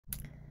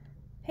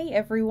Hey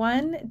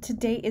everyone,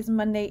 today is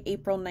Monday,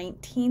 April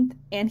 19th,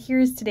 and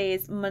here's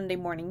today's Monday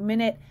Morning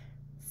Minute.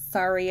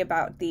 Sorry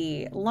about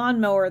the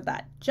lawnmower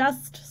that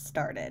just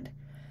started.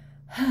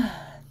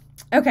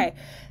 Okay,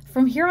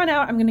 from here on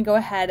out, I'm going to go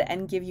ahead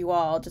and give you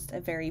all just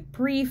a very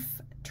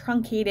brief,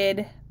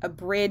 truncated,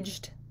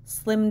 abridged,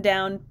 slimmed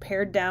down,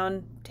 pared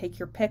down, take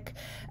your pick,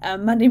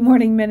 Monday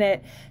Morning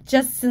Minute,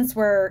 just since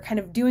we're kind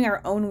of doing our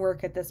own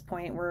work at this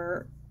point.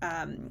 We're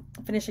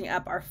finishing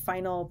up our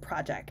final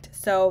project.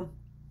 So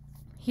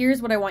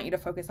here's what I want you to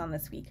focus on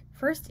this week.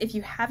 First, if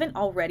you haven't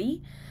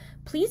already,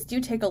 please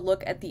do take a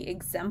look at the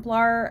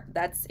exemplar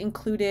that's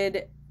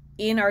included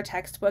in our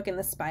textbook in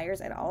the Spires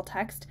et al.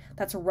 Text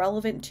that's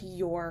relevant to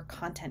your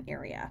content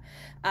area.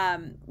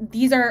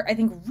 These are, I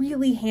think,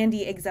 really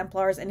handy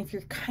exemplars, and if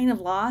you're kind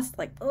of lost,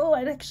 like, oh,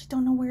 I actually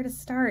don't know where to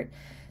start,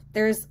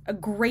 there's a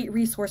great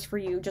resource for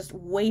you just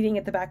waiting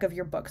at the back of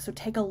your book. So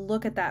take a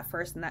look at that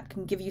first, and that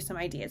can give you some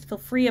ideas. Feel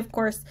free, of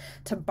course,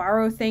 to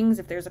borrow things.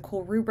 If there's a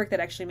cool rubric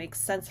that actually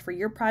makes sense for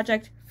your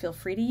project, feel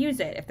free to use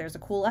it. If there's a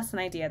cool lesson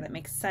idea that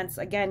makes sense,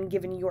 again,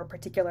 given your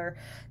particular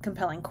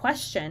compelling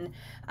question,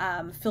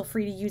 feel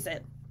free to use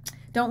it.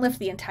 Don't lift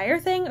the entire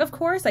thing, of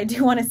course. I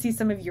do want to see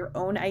some of your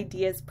own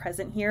ideas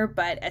present here,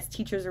 but as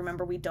teachers,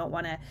 remember, we don't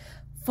want to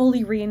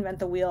fully reinvent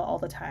the wheel all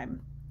the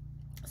time.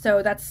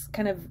 So that's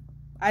kind of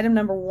item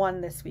number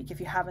one this week, if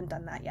you haven't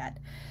done that yet.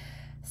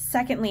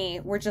 Secondly,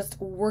 we're just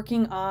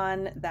working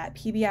on that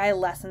PBI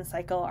lesson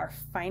cycle, our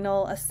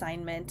final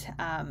assignment.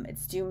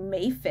 It's due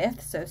May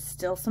 5th, so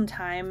still some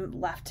time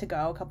left to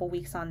go, a couple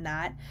weeks on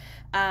that.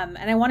 And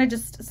I want to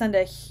just send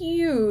a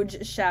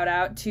huge shout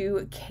out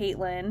to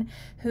Caitlin,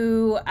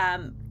 who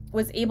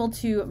was able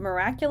to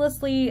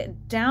miraculously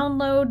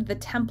download the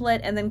template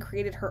and then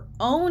created her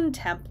own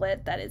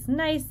template that is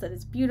nice, that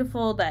is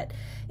beautiful, that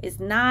is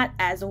not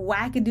as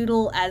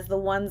wackadoodle as the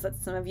ones that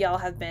some of y'all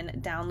have been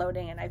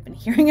downloading and I've been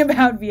hearing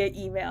about via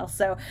email.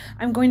 So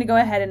I'm going to go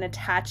ahead and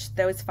attach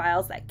those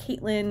files that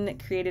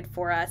Caitlin created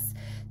for us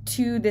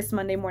to this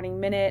Monday Morning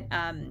Minute.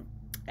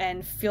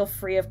 And feel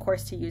free, of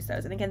course, to use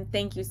those. And again,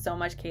 thank you so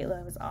much,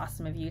 Caitlin. It was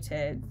awesome of you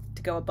to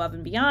go above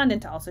and beyond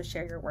and to also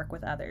share your work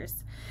with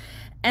others.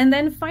 And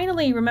then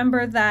finally,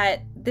 remember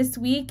that this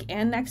week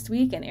and next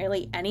week and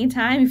early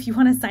anytime, if you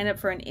want to sign up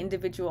for an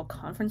individual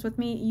conference with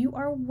me, you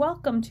are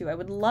welcome to. I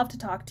would love to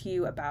talk to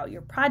you about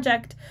your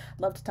project,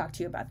 love to talk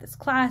to you about this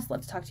class,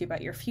 love to talk to you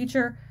about your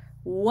future.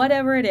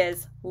 Whatever it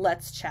is,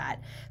 let's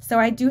chat. So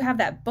I do have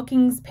that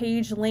bookings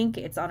page link.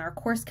 It's on our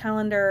course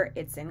calendar.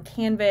 It's in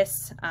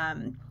Canvas.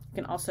 You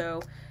can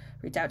also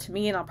reach out to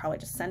me and I'll probably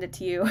just send it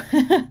to you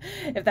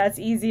if that's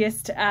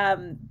easiest.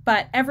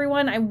 But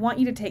everyone, I want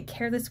you to take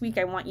care this week.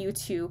 I want you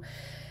to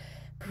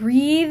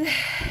breathe,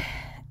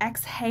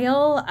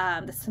 exhale.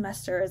 The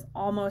semester is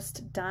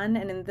almost done.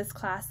 And in this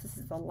class, this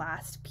is the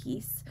last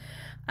piece.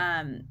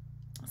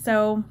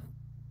 So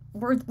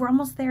we're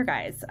almost there,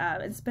 guys.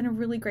 It's been a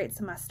really great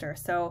semester.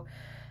 So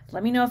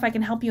let me know if I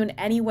can help you in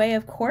any way,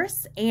 of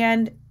course,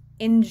 and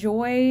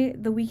enjoy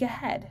the week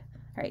ahead.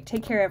 All right,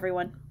 take care,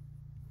 everyone.